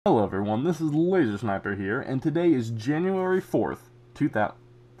everyone, this is Lasersniper here, and today is January 4th,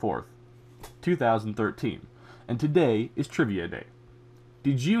 2013, and today is Trivia Day.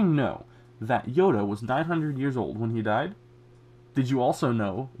 Did you know that Yoda was 900 years old when he died? Did you also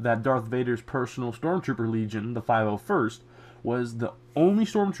know that Darth Vader's personal stormtrooper legion, the 501st, was the only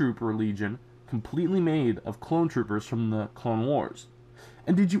stormtrooper legion completely made of clone troopers from the Clone Wars?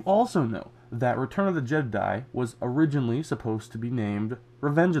 And did you also know that Return of the Jedi was originally supposed to be named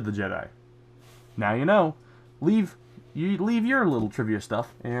Revenge of the Jedi? Now you know. Leave your little trivia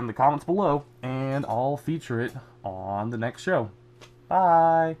stuff in the comments below, and I'll feature it on the next show.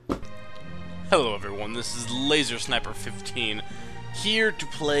 Bye! Hello everyone, this is Lasersniper 15, here to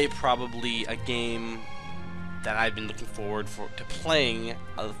play probably a game that I've been looking forward to playing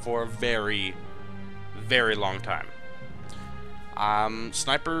for a very, very long time.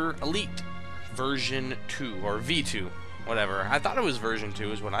 Sniper Elite version 2, or V2, whatever. I thought it was version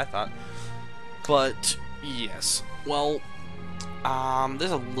 2 is what I thought. But, yes. Well,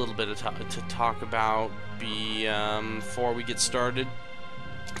 there's a little bit to talk about before we get started.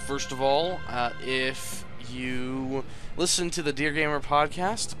 First of all, if you listen to the Dear Gamer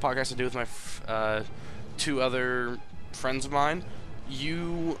podcast, the podcast I do with my two other friends of mine,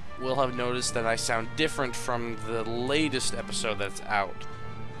 you will have noticed that I sound different from the latest episode that's out.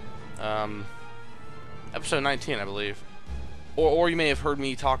 Episode 19, I believe. Or you may have heard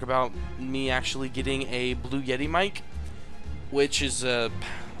me talk about me actually getting a Blue Yeti mic, which is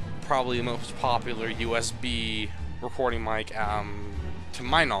probably the most popular USB recording mic, to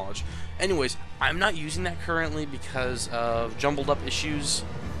my knowledge. Anyways, I'm not using that currently because of jumbled up issues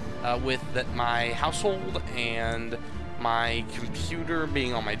with my household and my computer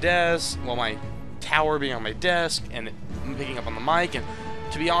being on my desk, well, my tower being on my desk, and it picking up on the mic, and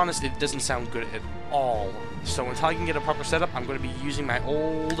to be honest, it doesn't sound good at all. So until I can get a proper setup, I'm going to be using my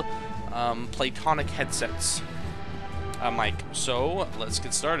old Platonic headsets mic. So let's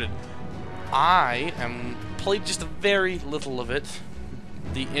get started. I played just a very little of it,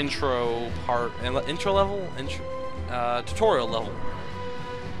 the intro part, tutorial level.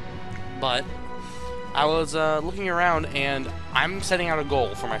 But I was looking around, and I'm setting out a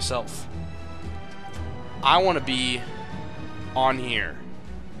goal for myself. I want to be on here.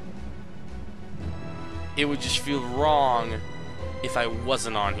 It would just feel wrong if I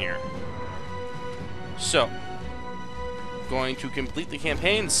wasn't on here. So, going to complete the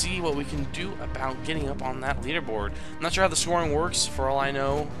campaign and see what we can do about getting up on that leaderboard. I'm not sure how the scoring works. For all I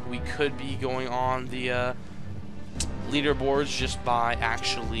know, we could be going on the leaderboards just by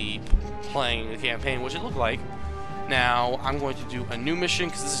actually playing the campaign, which it looked like. Now, I'm going to do a new mission,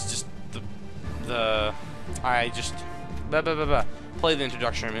 because this is just I just play the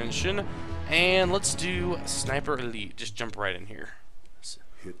introduction mission. And let's do Sniper Elite. Just jump right in here.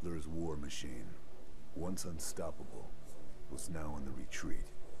 Hitler's war machine, once unstoppable, was now in the retreat.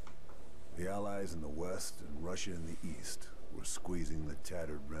 The Allies in the west and Russia in the east were squeezing the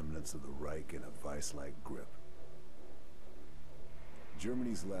tattered remnants of the Reich in a vice-like grip.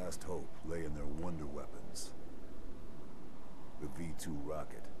 Germany's last hope lay in their wonder weapons. The V2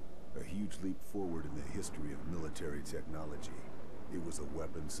 rocket, a huge leap forward in the history of military technology. It was a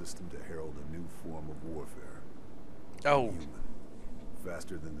weapon system to herald a new form of warfare. Oh. Human.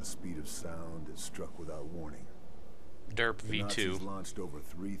 Faster than the speed of sound, it struck without warning. Derp The V2. Nazis launched over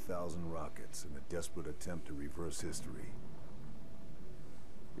 3,000 rockets in a desperate attempt to reverse history.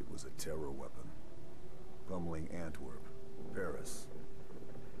 It was a terror weapon, pummeling Antwerp, Paris,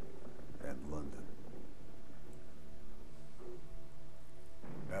 and London.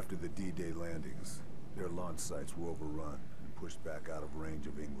 After the D-Day landings, their launch sites were overrun and pushed back out of range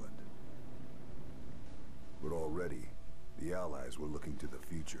of England. But already, the Allies were looking to the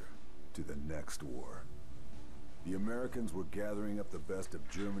future, to the next war. The Americans were gathering up the best of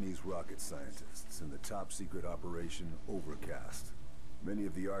Germany's rocket scientists in the top-secret operation Overcast. Many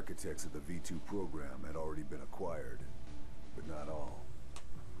of the architects of the V2 program had already been acquired, but not all.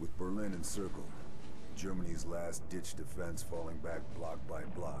 With Berlin encircled, Germany's last-ditch defense falling back block by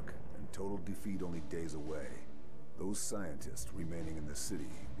block, and total defeat only days away, those scientists remaining in the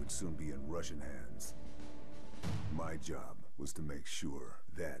city would soon be in Russian hands. My job was to make sure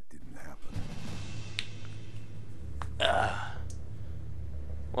that didn't happen.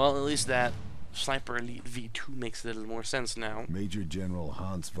 Well, at least that Sniper Elite V2 makes a little more sense now. Major General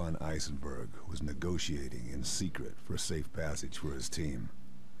Hans von Eisenberg was negotiating in secret for safe passage for his team.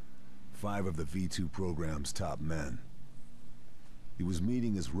 5 of the V2 program's top men. He was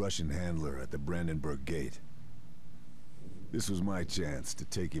meeting his Russian handler at the Brandenburg Gate. This was my chance to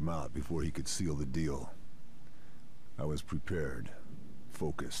take him out before he could seal the deal. I was prepared,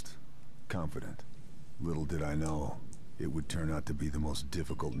 focused, confident. Little did I know, it would turn out to be the most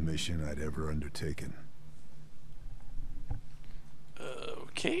difficult mission I'd ever undertaken.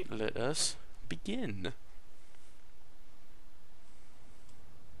 Okay, let us begin.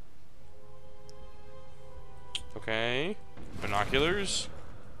 Okay, binoculars.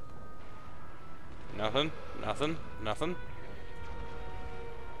 Nothing, nothing, nothing.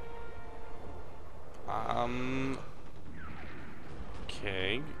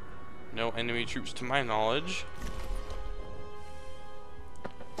 Okay. No enemy troops to my knowledge.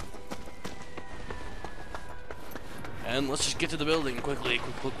 And let's just get to the building quickly,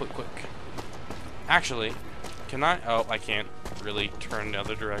 quick. Actually, can I? Oh, I can't really turn the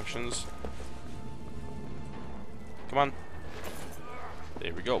other directions. Come on.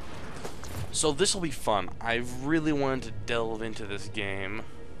 There we go. So this will be fun. I really wanted to delve into this game.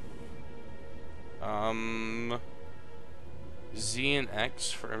 Z and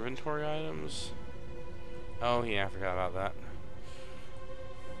X for inventory items. Oh yeah, I forgot about that.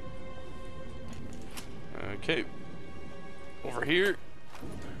 Okay. Over here.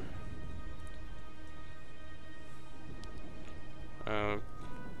 Oh,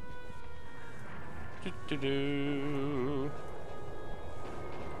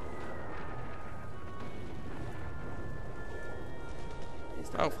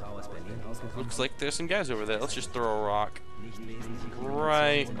 looks like there's some guys over there. Let's just throw a rock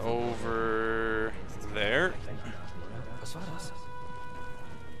right over there.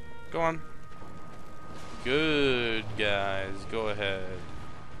 Go on. Good, guys. Go ahead.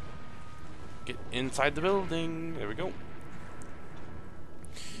 Get inside the building. There we go.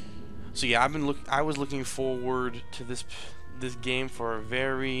 So yeah, I was looking forward to this game for a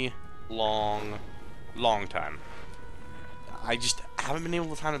very long time. I just haven't been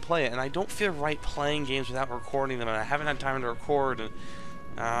able to time to play it, and I don't feel right playing games without recording them, and I haven't had time to record, and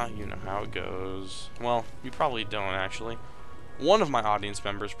you know how it goes. Well, you probably don't, actually. One of my audience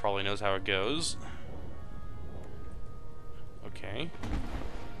members probably knows how it goes. Okay.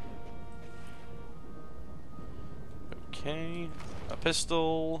 Okay. A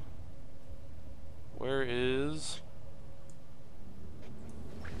pistol. Where is...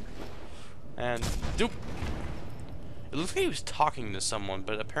 And... Doop! It looks like he was talking to someone,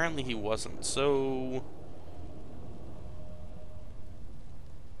 but apparently he wasn't, so...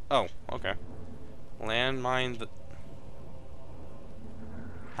 Oh, okay. Landmine the...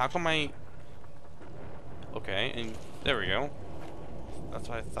 How come I... Okay, and there we go. That's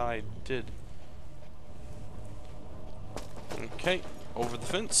what I thought I did. Okay, over the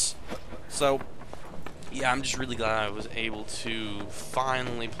fence. So, yeah, I'm just really glad I was able to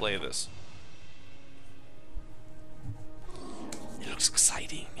finally play this. It looks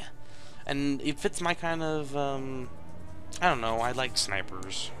exciting. And it fits my kind of, I don't know, I like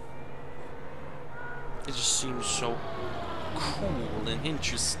snipers. It just seems so cool and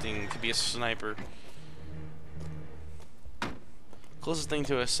interesting to be a sniper. Closest thing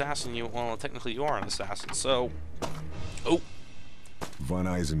to assassin well, technically you are an assassin, so... Oh! Von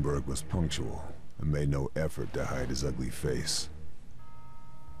Eisenberg was punctual and made no effort to hide his ugly face.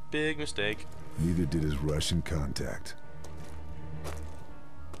 Big mistake. Neither did his Russian contact.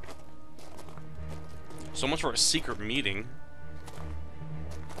 So much for a secret meeting.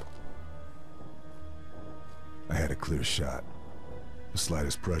 I had a clear shot. The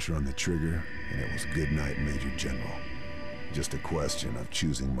slightest pressure on the trigger, and it was good night, Major General. Just a question of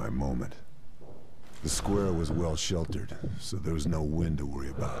choosing my moment. The square was well sheltered, so there was no wind to worry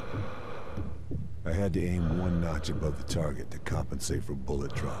about. I had to aim one notch above the target to compensate for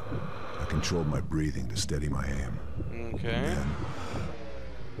bullet drop. I controlled my breathing to steady my aim. Okay.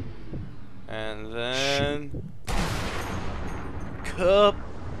 And then... Cup!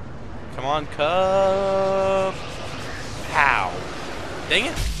 Come on, Cup! Pow! Dang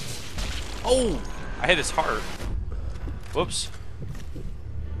it! Oh! I hit his heart. Whoops.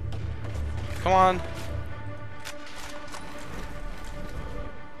 Come on.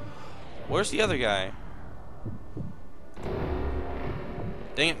 Where's the other guy?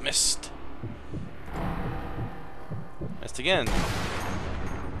 Dang it, missed. Missed again.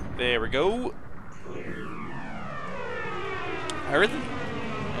 There we go. I really...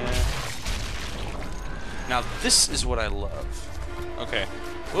 Now this is what I love. Okay.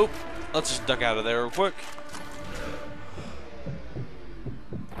 Whoop. Let's just duck out of there real quick.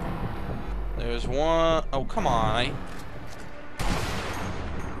 There's one... Oh, come on.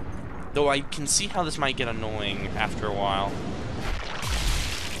 Though I can see how this might get annoying after a while.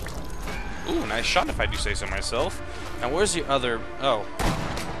 Ooh, nice shot if I do say so myself. Now, where's the other... Oh.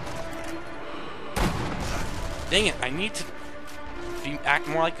 Dang it, I need to... act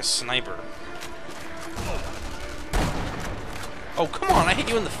more like a sniper. Oh, come on, I hit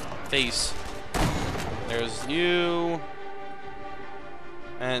you in the face. There's you.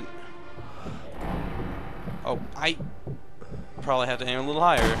 And... oh, I probably have to aim a little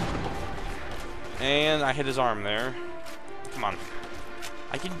higher. And I hit his arm there. Come on.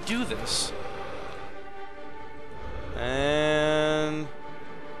 I can do this. And...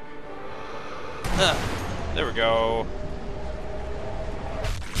 there we go.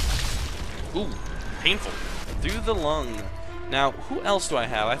 Ooh, painful. Through the lung. Now, who else do I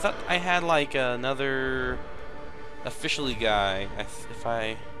have? I thought I had, like, another officially guy, if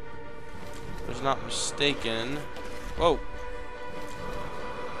I was not mistaken. Whoa.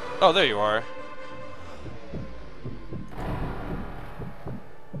 Oh, there you are.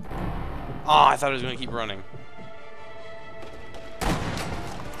 Oh, I thought I was going to keep running.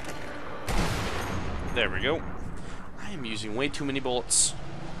 There we go. I am using way too many bullets.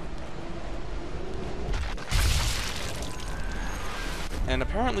 And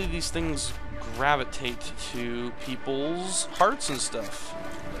apparently these things gravitate to people's hearts and stuff.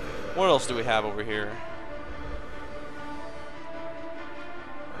 What else do we have over here?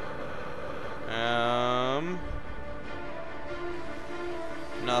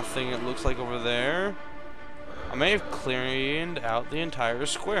 Nothing it looks like over there. I may have cleared out the entire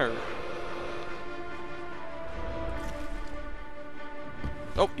square.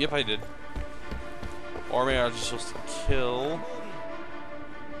 Oh, yep, I did. Or maybe I was just supposed to kill.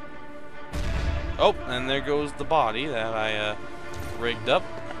 Oh, and there goes the body that I rigged up.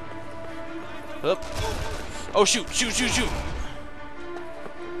 Up. Oh, shoot, shoot, shoot, shoot.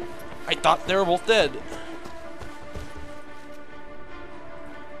 I thought they were both dead.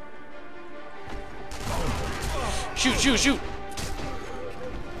 Shoot, shoot, shoot.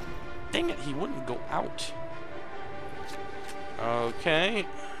 Dang it, he wouldn't go out. Okay.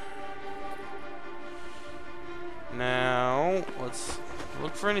 Now, let's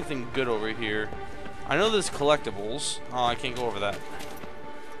look for anything good over here. I know there's collectibles. Oh, I can't go over that.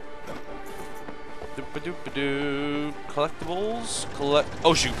 Doop-a-doop-a-doo. Collectibles?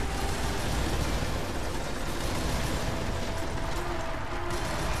 Oh, shoot.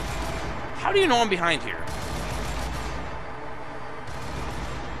 How do you know I'm behind here?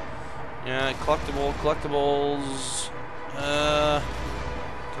 Yeah, collectibles.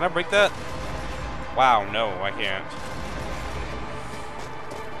 Can I break that? Wow, no, I can't.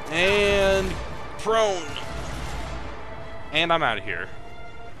 And prone. And I'm out of here.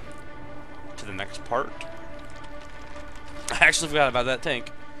 To the next part. I actually forgot about that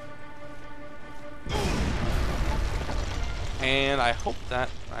tank. And I hope that,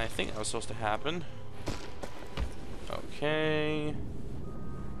 I think that was supposed to happen. Okay.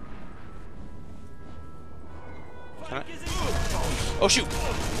 Can I? Oh, shoot!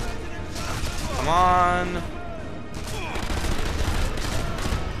 Come on.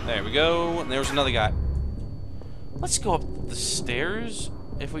 There we go. And there's another guy. Let's go up the stairs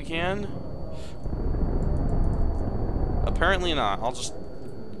if we can. Apparently not. I'll just...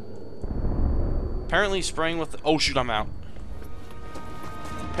 apparently spraying with... oh, shoot, I'm out.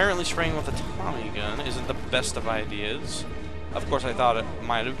 Apparently spraying with a Tommy gun isn't the best of ideas. Of course, I thought it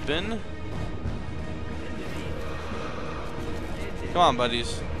might have been. Come on,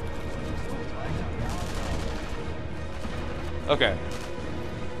 buddies. Okay.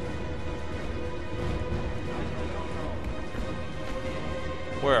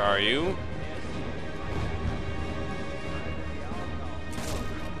 Where are you?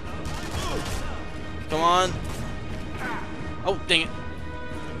 Come on. Oh, dang it.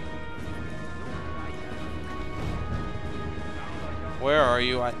 Where are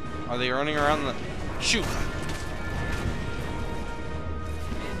you? Are they running around the... shoot!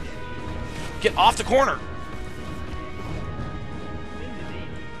 Get off the corner!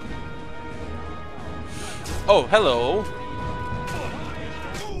 Oh, hello.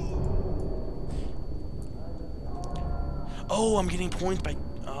 Oh, I'm getting points by...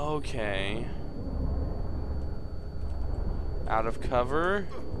 okay. Out of cover.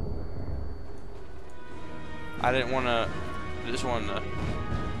 I didn't want to... just wanted to...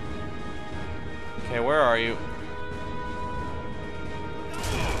 okay, where are you?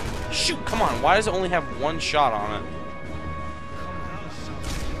 Shoot, come on. Why does it only have one shot on it?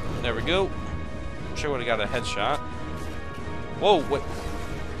 There we go. Wish I would have got a headshot. Whoa, what?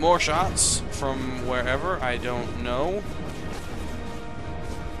 More shots from wherever? I don't know.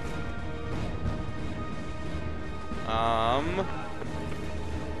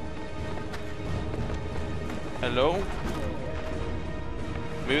 Hello?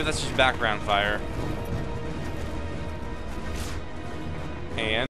 Maybe that's just background fire. And